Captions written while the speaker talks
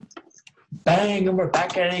Bang, and we're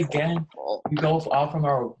back at it again. We go off from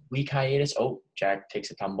our week hiatus. Oh, Jack takes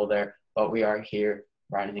a tumble there, but we are here,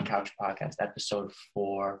 Riding the Couch Podcast, episode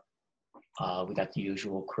 4. We got the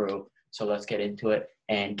usual crew, so let's get into it.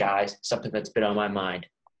 And guys, something that's been on my mind: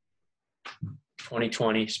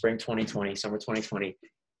 2020, spring 2020, summer 2020.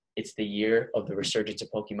 It's the year of the resurgence of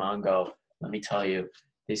Pokemon Go. Let me tell you,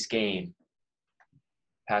 this game,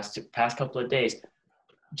 past couple of days.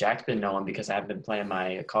 Jack's been knowing because I've been playing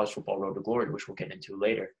my college football road to glory, which we'll get into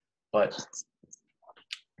later. But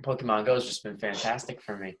Pokemon Go has just been fantastic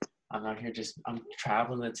for me. I'm out here I'm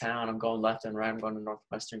traveling the town. I'm going left and right. I'm going to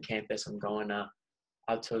Northwestern campus. I'm going out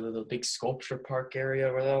to the big sculpture park area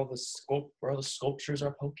where all the sculptures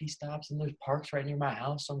are Pokestops, and there's parks right near my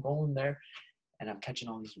house. So I'm going there, and I'm catching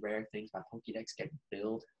all these rare things. My Pokédex getting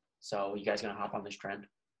filled. So you guys gonna hop on this trend?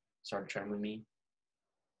 Start a trend with me?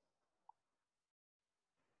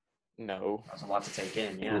 No. That's a lot to take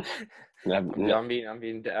in, yeah. I'm being honest.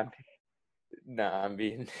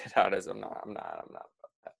 I'm not about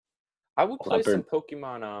that. I would play some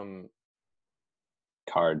Pokemon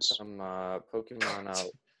cards. Some Pokemon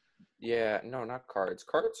yeah, no, not cards.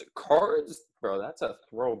 Cards, bro, that's a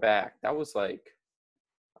throwback. That was like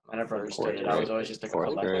I never understood it. I was always just a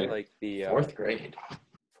collector. Like the fourth grade.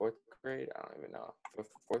 Fourth grade? I don't even know.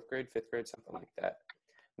 Fourth grade, fifth grade, something like that.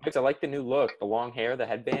 I like the new look, the long hair, the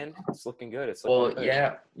headband. It's looking good.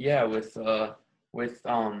 Yeah, with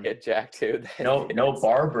Get Jack too. No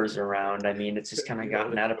barbers around. I mean, it's just kind of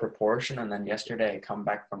gotten out of proportion. And then yesterday, I come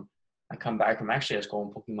back from actually I was going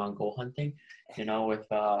Pokemon Go hunting. With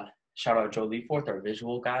shout out Joe Leaforth, our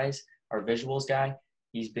visuals guy.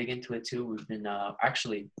 He's big into it too. We've been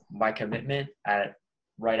actually my commitment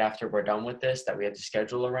right after we're done with this that we have to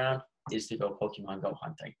schedule around is to go Pokemon Go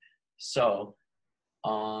hunting. So.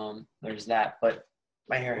 There's that, but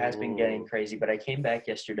my hair has been getting crazy. But I came back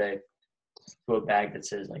yesterday to a bag that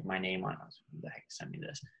says like my name on it. Who the heck sent me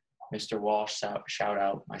this? Mr. Walsh, shout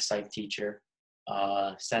out, my psych teacher,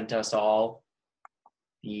 sent us all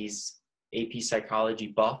these AP psychology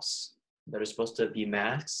buffs that are supposed to be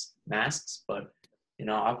masks. But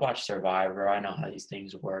I've watched Survivor. I know how these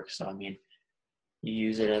things work. So I mean, you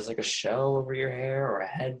use it as like a shell over your hair or a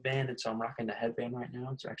headband. And so I'm rocking the headband right now.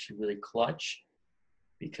 It's actually really clutch.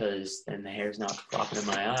 Because then the hair's not flopping in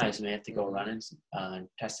my eyes, and we have to go run and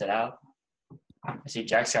test it out. I see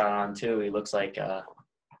Jack's got it on too. He looks like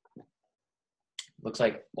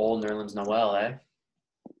old Nerlens Noel, eh?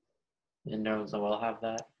 Didn't Nerlens Noel have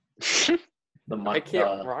that? I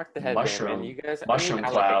can't rock the headband, man. You guys,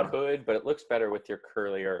 cloud. I could, but it looks better with your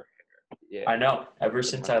curlier. Yeah. I know. Ever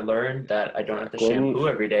since I learned that I don't have to shampoo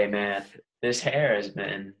every day, man, this hair has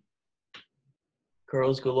been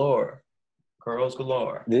curls galore.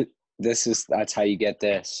 That's how you get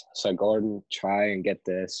this. So Gordon, try and get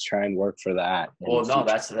this. Try and work for that. Well, no,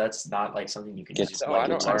 that's not like something you can just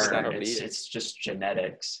learn. It's just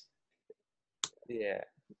genetics. Yeah.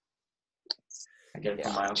 I get it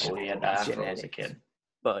from my uncle. He had that afro as a kid.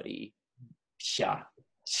 Buddy. Sha.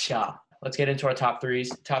 Let's get into our top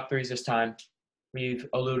threes. Top threes this time. We've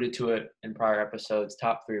alluded to it in prior episodes.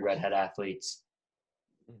 Top 3 redhead athletes.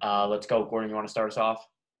 Let's go. Gordon, you want to start us off?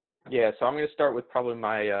 Yeah, so I'm going to start with probably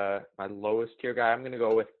my lowest tier guy. I'm going to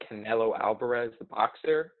go with Canelo Alvarez, the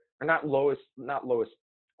boxer. Or not lowest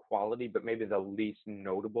quality, but maybe the least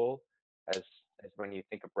notable. As when you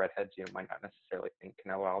think of redheads, you might not necessarily think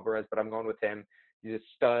Canelo Alvarez, but I'm going with him. He's a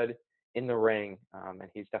stud in the ring, and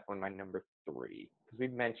he's definitely my number 3. Because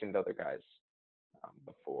we've mentioned other guys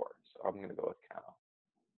before, so I'm going to go with Canelo.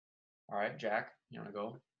 All right, Jack, you want to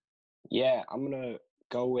go? Yeah, I'm going to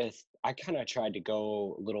go with, I kind of tried to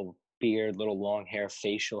go little beard, little long hair,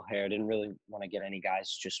 facial hair. Didn't really want to get any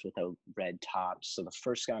guys just with a red top. So the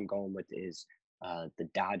first guy I'm going with is the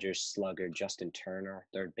Dodgers slugger, Justin Turner,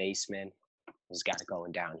 third baseman. He's got it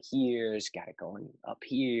going down here. He's got it going up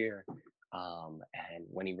here. And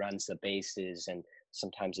when he runs the bases, and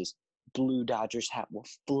sometimes his blue Dodgers hat will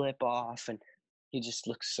flip off, and he just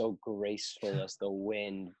looks so graceful as the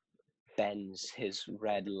wind bends his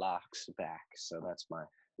red locks back. So that's my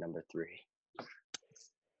number 3.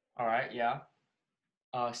 All right, yeah.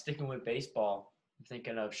 Sticking with baseball, I'm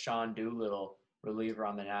thinking of Sean Doolittle, reliever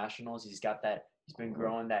on the Nationals. He's been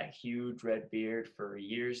growing that huge red beard for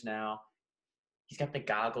years now. He's got the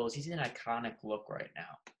goggles. He's an iconic look right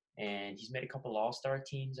now. And he's made a couple all-star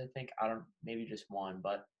teams, I think. Maybe just one,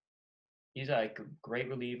 but he's a great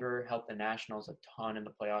reliever, helped the Nationals a ton in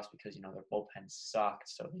the playoffs because, their bullpen sucked,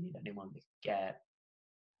 so they need anyone to get.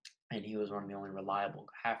 And he was one of the only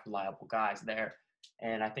half reliable guys there.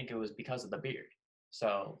 And I think it was because of the beard.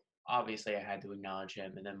 So obviously I had to acknowledge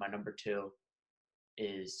him. And then my number 2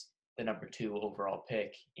 is the number 2 overall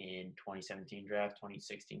pick in 2017 draft,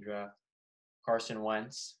 2016 draft. Carson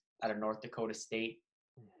Wentz out of North Dakota State.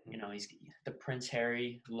 You know, he's the Prince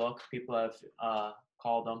Harry look, people have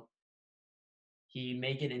called him. He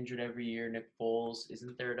may get injured every year. Nick Foles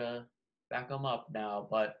isn't there to back him up now,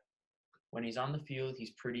 but when he's on the field,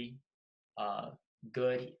 he's pretty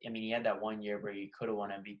good. I mean, he had that one year where he could have won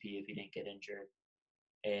MVP if he didn't get injured.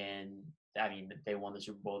 And, I mean, they won the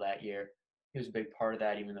Super Bowl that year. He was a big part of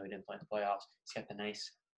that, even though he didn't play in the playoffs. He's got the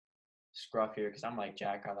nice scruff here because I'm like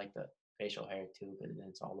Jack. I like the facial hair too, but then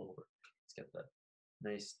it's all over. He's got the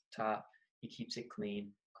nice top. He keeps it clean.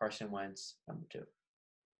 Carson Wentz, number 2.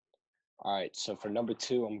 All right, so for number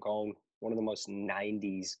 2, I'm going one of the most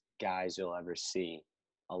 90s guys you'll ever see,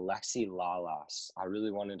 Alexi Lalas. I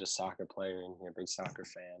really wanted a soccer player in here, big soccer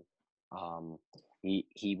fan.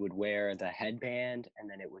 He would wear the headband, and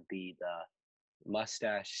then it would be the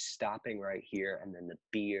mustache stopping right here, and then the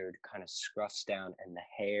beard kind of scruffs down, and the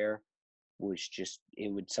hair was just,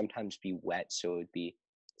 it would sometimes be wet, so it would be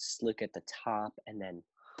slick at the top and then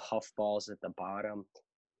puff balls at the bottom.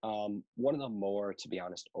 One of the more, to be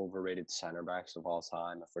honest, overrated center backs of all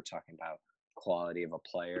time, if we're talking about quality of a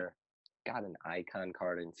player. Got an icon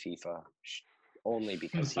card in FIFA only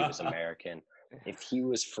because he was American. If he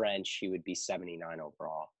was French, he would be 79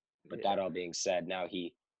 overall. But that all being said, now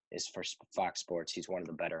he is for Fox Sports. He's one of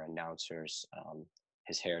the better announcers.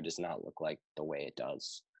 His hair does not look like the way it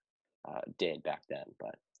did back then,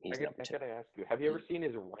 but he's number 2. I gotta ask you, have you ever seen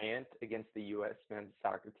his rant against the U.S. men's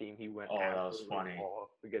soccer team? He went that was funny. off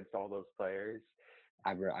against all those players.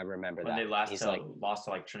 I remember when that. They lost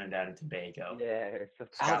to Trinidad and Tobago. Yeah, it's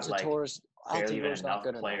just Altidor's enough not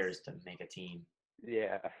good players enough to make a team.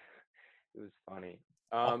 Yeah, it was funny.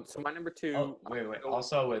 So my number 2. Oh, wait.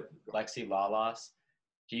 Also with Lexi Lalas,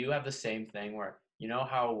 do you have the same thing where you know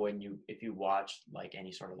how if you watch like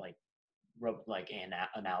any sort of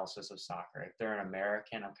analysis of soccer, if they're an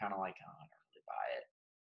American, I'm kind of like, oh, I don't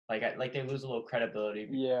really buy it. Like they lose a little credibility.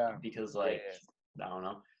 Yeah. Because I don't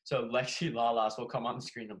know. So Lexi Lalas will come on the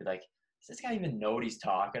screen and be like, does this guy even know what he's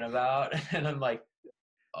talking about? And I'm like,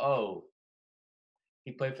 oh,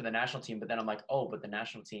 he played for the national team. But then I'm like, oh, but the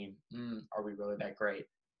national team, are we really that great?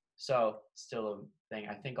 So still a thing.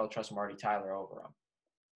 I think I'll trust Marty Tyler over him.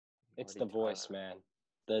 It's the voice, man.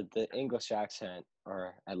 The English accent,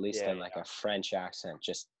 or at least in like a French accent,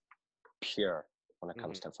 just pure when it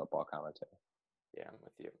comes to football commentary. Yeah, I'm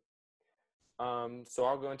with you. So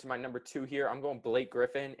I'll go into my number 2 here. I'm going Blake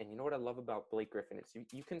Griffin. And you know what I love about Blake Griffin is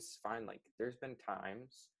you can find, like, there's been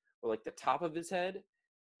times where, like, the top of his head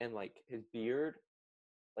and, like, his beard,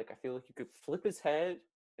 like, I feel like you could flip his head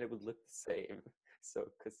and it would look the same. So,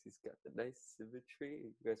 because he's got the nice symmetry.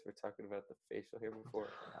 You guys were talking about the facial hair before.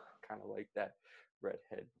 I kind of like that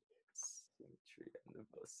redhead symmetry on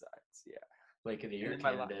both sides. Yeah. Blake of the Year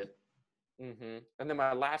candidate. And then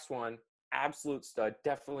my last one, absolute stud,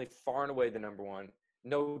 definitely far and away the number 1,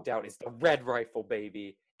 no doubt, is the Red Rifle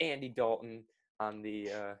baby, Andy Dalton, on the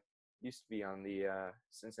used to be on the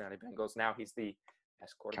Cincinnati Bengals. Now he's the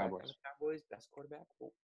best quarterback on the Cowboys. Best quarterback.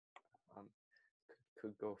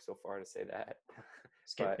 Could go so far to say that.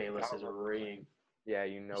 Skip Bayless is ringing. Yeah,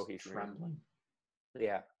 you know he's trembling.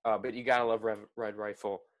 Yeah, but you gotta love Red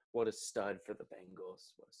Rifle. What a stud for the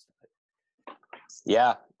Bengals. What a stud.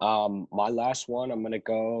 Yeah. My last one, I'm gonna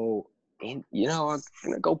go. I'm going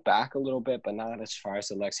to go back a little bit, but not as far as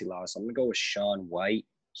Alexi Lalas. I'm going to go with Shaun White.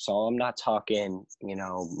 So I'm not talking,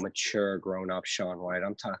 mature, grown-up Shaun White.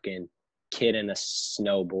 I'm talking kid in a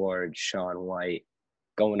snowboard Shaun White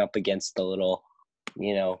going up against the little,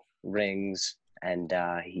 rings. And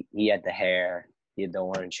he had the hair. He had the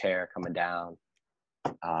orange hair coming down.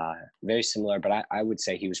 Very similar, but I would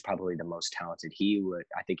say he was probably the most talented.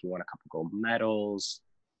 I think he won a couple gold medals.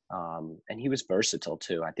 And he was versatile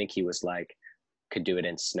too. I think he was could do it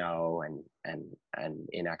in snow and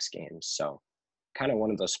in X Games. So kind of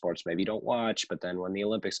one of those sports maybe you don't watch, but then when the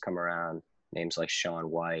Olympics come around, names like Shaun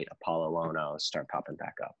White, Apollo Ono start popping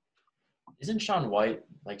back up. Isn't Shaun White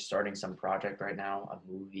starting some project right now,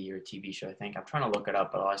 a movie or TV show? I think I'm trying to look it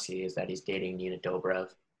up, but all I see is that he's dating Nina Dobrev.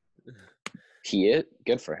 He is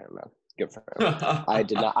good for him, man. Good for him. I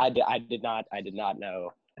did not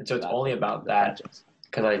know. And so it's only about that.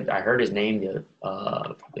 Because I heard his name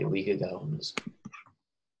probably a week ago, and it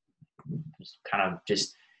was kind of just,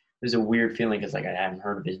 it was a weird feeling because I hadn't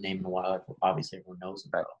heard of his name in a while. Obviously, everyone knows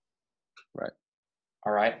him. Right.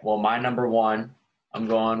 All right. Well, my number 1, I'm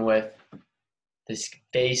going with the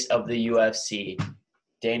face of the UFC,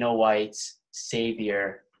 Dana White's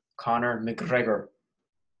savior, Conor McGregor.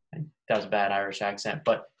 That was a bad Irish accent,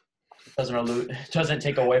 but it doesn't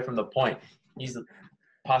take away from the point. He's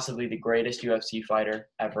possibly the greatest UFC fighter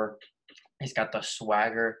ever. He's got the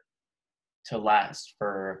swagger to last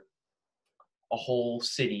for a whole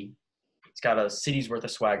city. He's got a city's worth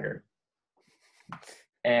of swagger.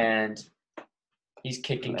 And he's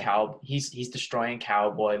kicking he's destroying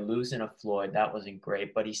Cowboy, losing to Floyd. That wasn't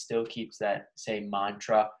great, but he still keeps that same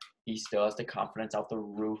mantra. He still has the confidence out the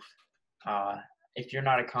roof. If you're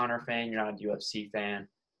not a Conor fan, you're not a UFC fan.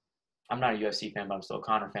 I'm not a UFC fan, but I'm still a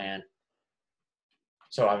Conor fan.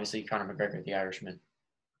 So obviously Conor McGregor, the Irishman.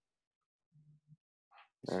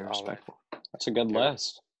 Very respectful. That's a good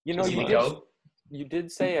list. You know, you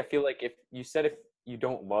did say, I feel like if you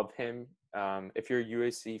don't love him, if you're a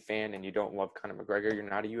UFC fan and you don't love Conor McGregor, you're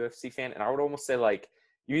not a UFC fan. And I would almost say, like,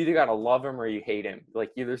 you either got to love him or you hate him.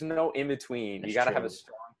 Like, there's no in between. You got to have a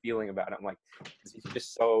strong feeling about him. Like, he's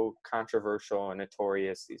just so controversial and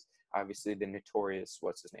notorious. He's obviously the notorious,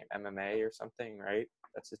 what's his name, MMA or something, right?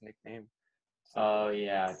 That's his nickname. Oh,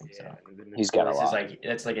 yeah, I think so. He's got a lot.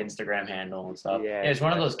 It's like Instagram handle and stuff. Yeah, it's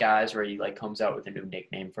one of those guys where he like comes out with a new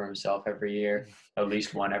nickname for himself every year, at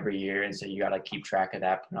least one every year, and so you got to keep track of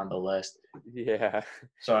that, put on the list. Yeah.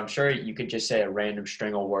 So I'm sure you could just say a random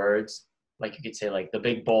string of words, like you could say like the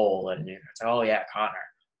big bowl, and it's like, oh yeah, Conor.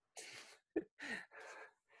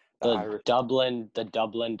 The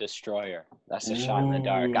Dublin Destroyer. That's a shot in the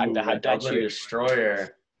dark. I bet Dublin you.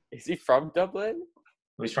 Destroyer. Is he from Dublin?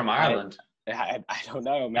 He's from Ireland. I don't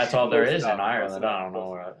know. Man. That's all there is in Ireland. I don't know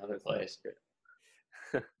where other place.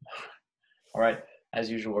 All right.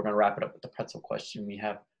 As usual, we're going to wrap it up with the pretzel question. We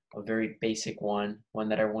have a very basic one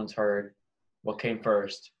that everyone's heard. What came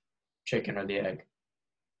first, chicken or the egg?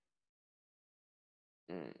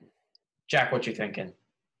 Jack, what you thinking?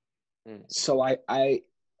 So I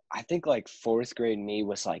think like fourth grade me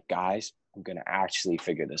was like, guys, I'm going to actually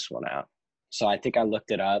figure this one out. So I think I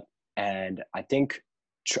looked it up, and I think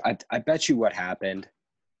I bet you what happened,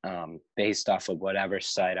 based off of whatever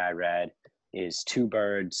site I read, is two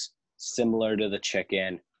birds similar to the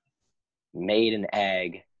chicken made an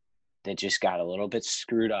egg that just got a little bit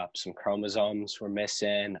screwed up. Some chromosomes were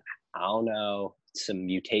missing. I don't know, some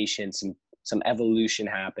mutation, some evolution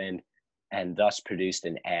happened, and thus produced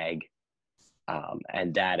an egg.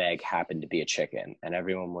 And that egg happened to be a chicken, and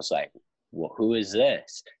everyone was like, "Well, who is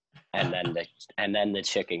this?" And then the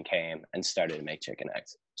chicken came and started to make chicken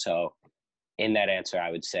eggs. So, in that answer,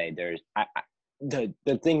 I would say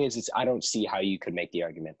the thing is, I don't see how you could make the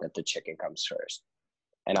argument that the chicken comes first,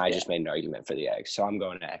 and I just made an argument for the egg. So I'm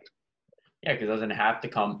going egg. Yeah, because it doesn't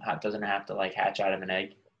have to like hatch out of an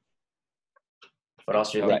egg. But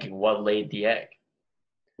also, you're thinking, what laid the egg?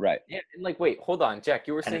 Right. Yeah, and like, wait, hold on, Jack.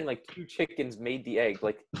 You were saying like two chickens made the egg.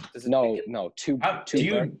 Like, does it no, two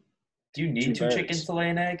do you need two chickens to lay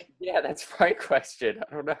an egg? Yeah, that's my question.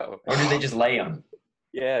 I don't know. Or do they just lay them?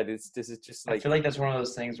 Yeah, does it just like? I feel like that's one of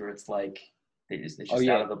those things where it's like it's just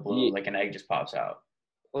out of the blue, like an egg just pops out.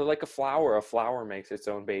 Well, like a flower. A flower makes its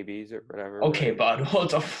own babies or whatever. Okay, bud. Well,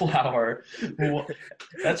 it's a flower.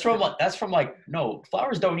 That's from like no,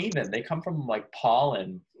 flowers don't even. They come from like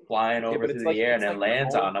pollen flying over through the air and it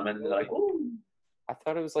lands on them, and they're like, ooh. I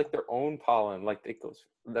thought it was like their own pollen. Like it goes.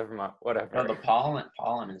 Never mind. Whatever. No, the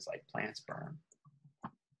pollen is like plant sperm.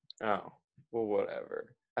 Oh, well,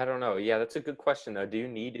 whatever. I don't know. Yeah, that's a good question though. Do you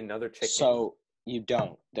need another chicken? So you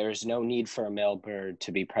don't. There's no need for a male bird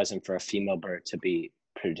to be present for a female bird to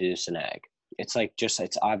produce an egg. It's like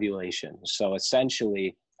it's ovulation. So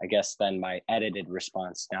essentially, I guess then my edited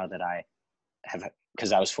response, now that I have,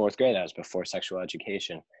 because I was fourth grade, that was before sexual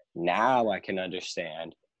education. Now I can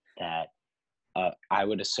understand that I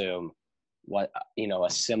would assume a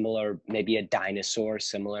similar, maybe a dinosaur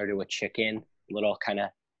similar to a chicken, little kind of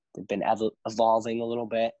been evolving a little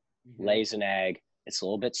bit, lays an egg. It's a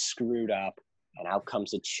little bit screwed up, and out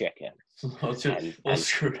comes a chicken.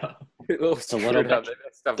 Screwed up. It's a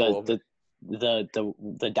little bit.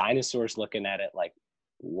 The dinosaur's looking at it like,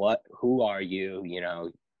 what? Who are you?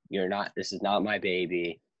 You're not. This is not my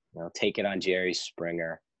baby. Take it on Jerry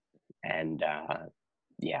Springer, and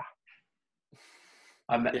yeah.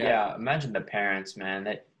 Imagine the parents, man.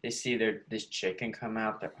 They see this chicken come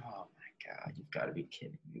out. They're, oh my god, you've got to be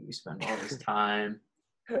kidding me. We spend all this time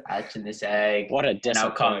hatching this egg. What a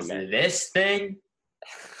disappointment! And out comes this thing.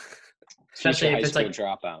 Especially if it's like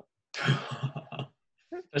dropout.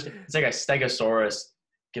 It's like a stegosaurus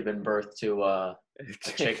giving birth to a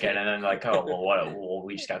chicken, and then like, oh well,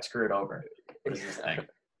 we just got screwed over. What is this thing?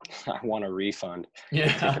 I want a refund.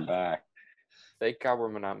 Yeah, take it back. Thank God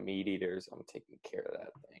we're not meat eaters. I'm taking care of that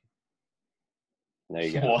thing. There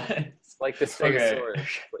you go. What? It's like the stegosaurus. Okay.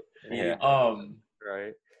 Yeah.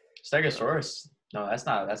 Right. Stegosaurus? No, that's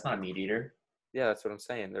not a meat eater. Yeah, that's what I'm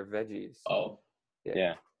saying. They're veggies. Oh.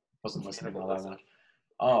 Yeah. Wasn't listening all Cannibalism.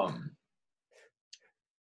 that much.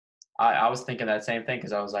 I was thinking that same thing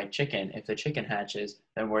because I was like, chicken. If the chicken hatches,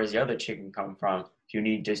 then where's the other chicken come from? Do you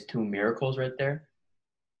need just two miracles right there?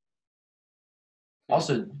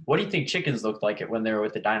 Also, what do you think chickens looked like it when they were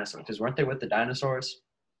with the dinosaurs? Because weren't they with the dinosaurs?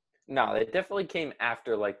 No, they definitely came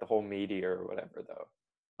after like the whole meteor or whatever, though.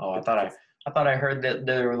 Oh, But the chick- I thought I heard that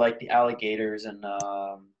they were like the alligators and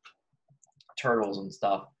turtles and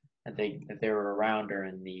stuff that they were around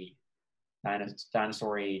during the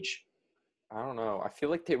dinosaur age. I don't know. I feel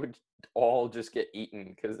like they would all just get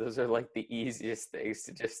eaten because those are like the easiest things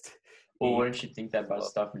to just Well, eat. wouldn't you think that about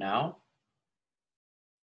stuff now?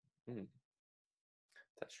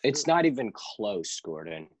 That's true. It's not even close,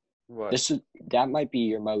 Gordon. What? That might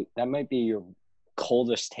be your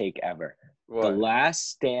coldest take ever. What? The last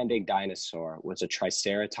standing dinosaur was a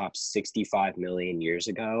Triceratops 65 million years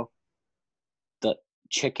ago. The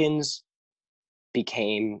chickens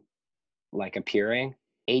became like appearing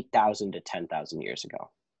 8,000 to 10,000 years ago.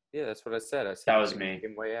 Yeah, that's what I said. I said That was chicken me.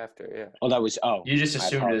 came way after. Yeah. Oh, that was You just I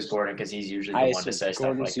assumed it was apologize. Gordon because he's usually I the one to assume say stuff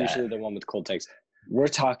Gordon's like usually that. the one with cold takes. We're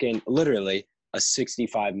talking literally a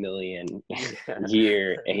 65 million Yeah.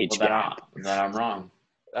 year age Well, gap. then I'm wrong.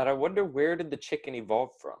 And I wonder, where did the chicken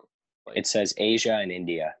evolve from? Like, It says Asia and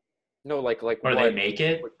India. no, like Where do they make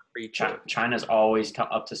it? what creature? China's always come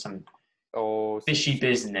up to some Oh, fishy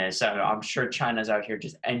business. I'm sure China's out here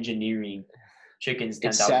just engineering chickens It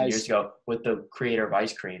 10,000 years says- ago with the creator of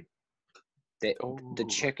ice cream. The Oh.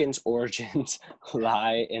 chicken's origins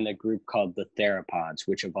lie in a group called the theropods,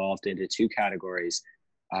 which evolved into two categories,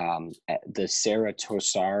 the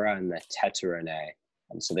Ceratosauria and the Tetrarinae.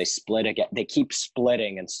 And so they split again. They keep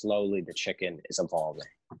splitting, and slowly the chicken is evolving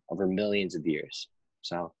over millions of years.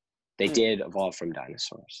 So they did evolve from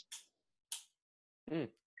dinosaurs.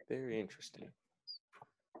 Very interesting.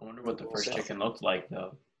 I wonder what the first chicken looked like,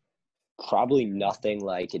 though. Probably nothing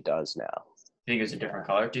like it does now. Do you think it was a different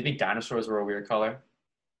color? Do you think dinosaurs were a weird color?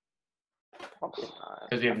 Probably not.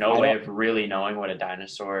 Because we have no way of really knowing what a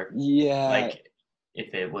dinosaur, Yeah. like,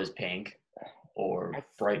 if it was pink or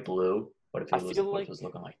bright blue. What if I it was, feel what if like- it was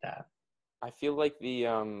looking like that? I feel like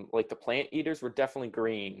the plant eaters were definitely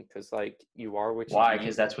green because like you are what you Why? eat,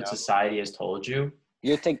 Because that's you what know? society has told you.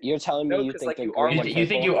 You're telling me No, you 'cause, think like, they're you are green what and You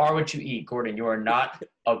think purple? you are what you eat, Gordon. You are not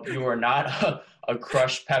a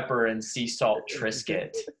crushed pepper and sea salt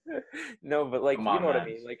Triscuit. No, but like Come you on, know what I man.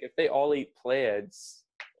 mean. Like if they all eat plants,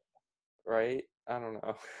 right? I don't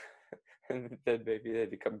know. And then maybe they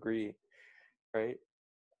become green, right?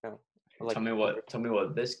 No. Like, Tell me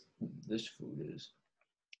what this food is.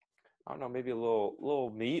 I don't know. Maybe a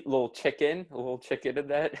little meat, a little chicken in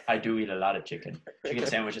that. I do eat a lot of chicken. Chicken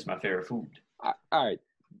sandwich is my favorite food. All right.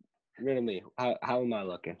 Riddle me. How am I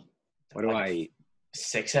looking? What do Like I a eat?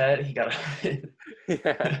 6 head. He got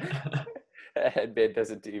Yeah. Headband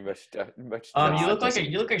doesn't do much. You look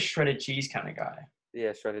doesn't- like a shredded cheese kind of guy.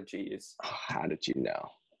 Yeah, shredded cheese. Oh, how did you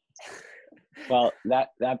know? Well,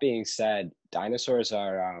 that being said, dinosaurs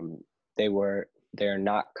are they're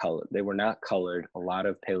not colored. They were not colored. A lot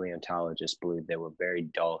of paleontologists believe they were very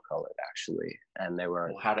dull colored, actually, and they were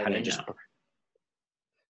Well, how do kind they of just know?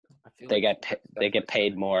 I feel they like get that's definitely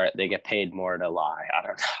paid more. They get paid more to lie. I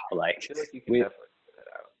don't know. I Like, feel like you can we- definitely figure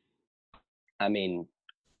that out. I mean,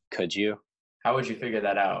 could you? How would you figure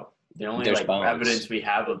that out? The only There's like bones. evidence we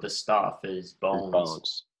have of the stuff is There's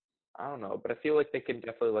bones. I don't know, but I feel like they can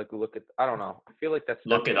definitely like look at. I don't know. I feel like that's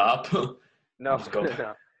Look it definitely- up. No, Just go-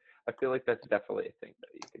 no. I feel like that's definitely a thing that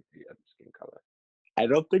you can figure out the skin color. I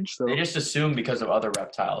don't think so. They just assume because of other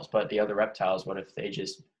reptiles, but the other reptiles, what if they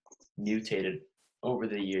just mutated over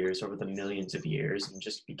the years, over the millions of years, and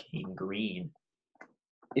just became green?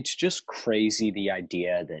 It's just crazy the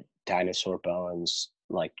idea that dinosaur bones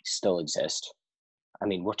like still exist. I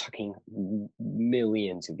mean, we're talking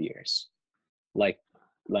millions of years. Like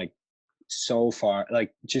so far,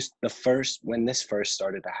 like just when this first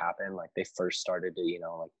started to happen, like they first started to,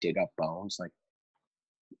 like dig up bones, like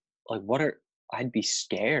what are, I'd be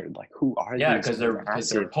scared. Like, who are Yeah, these because they're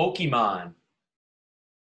massive- Pokemon.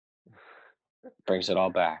 brings it all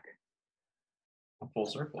back. Full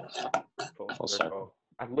circle. Full circle.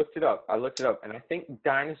 I looked it up, and I think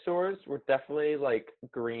dinosaurs were definitely like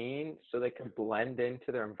green, so they could blend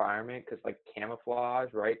into their environment because like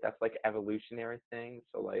camouflage, right? That's like evolutionary thing.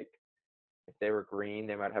 So like, if they were green,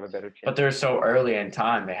 they might have a better chance. But they're so early in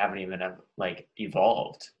time, they haven't even like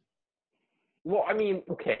evolved. Well, I mean,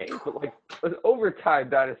 okay, but like over time,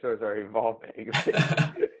 dinosaurs are evolving.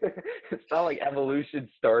 It's not like evolution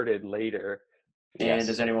started later. And Yes.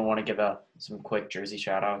 does anyone want to give some quick Jersey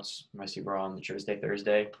shout outs? I see we're on the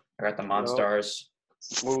Thursday. I got the Monstars.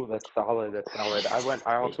 Ooh, that's solid. That's solid.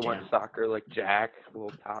 I also went jam. soccer like Jack,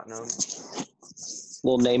 little Tottenham.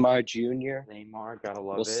 Little Neymar Jr. Neymar, gotta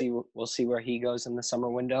love We'll it. see. We'll see where he goes in the summer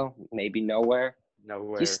window. Maybe nowhere.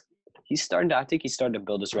 Nowhere. He's starting to. I think he's starting to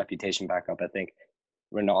build his reputation back up. I think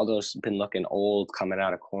Ronaldo's been looking old coming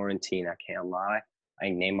out of quarantine. I can't lie. I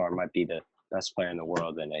think Neymar might be the best player in the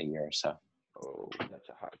world in a year or so, Oh, that's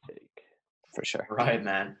a hot take. for sure. Right,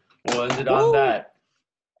 man. We'll end it on that.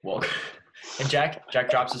 Well, and Jack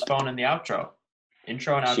drops his phone in the outro.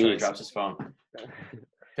 Intro and outro, he Jeez. drops his phone.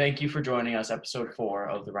 Thank you for joining us, episode 4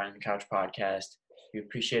 of the Ryan Couch podcast. We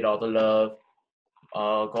appreciate all the love.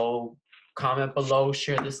 Go comment below,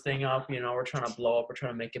 share this thing up. You know, we're trying to blow up. We're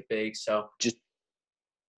trying to make it big. So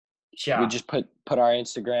We just put our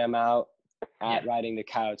Instagram out at Yeah. Riding the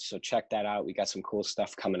Couch, so check that out. We got some cool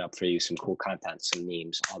stuff coming up for you, some cool content, some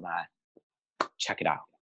memes, all that. Check it out.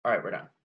 All right, we're done.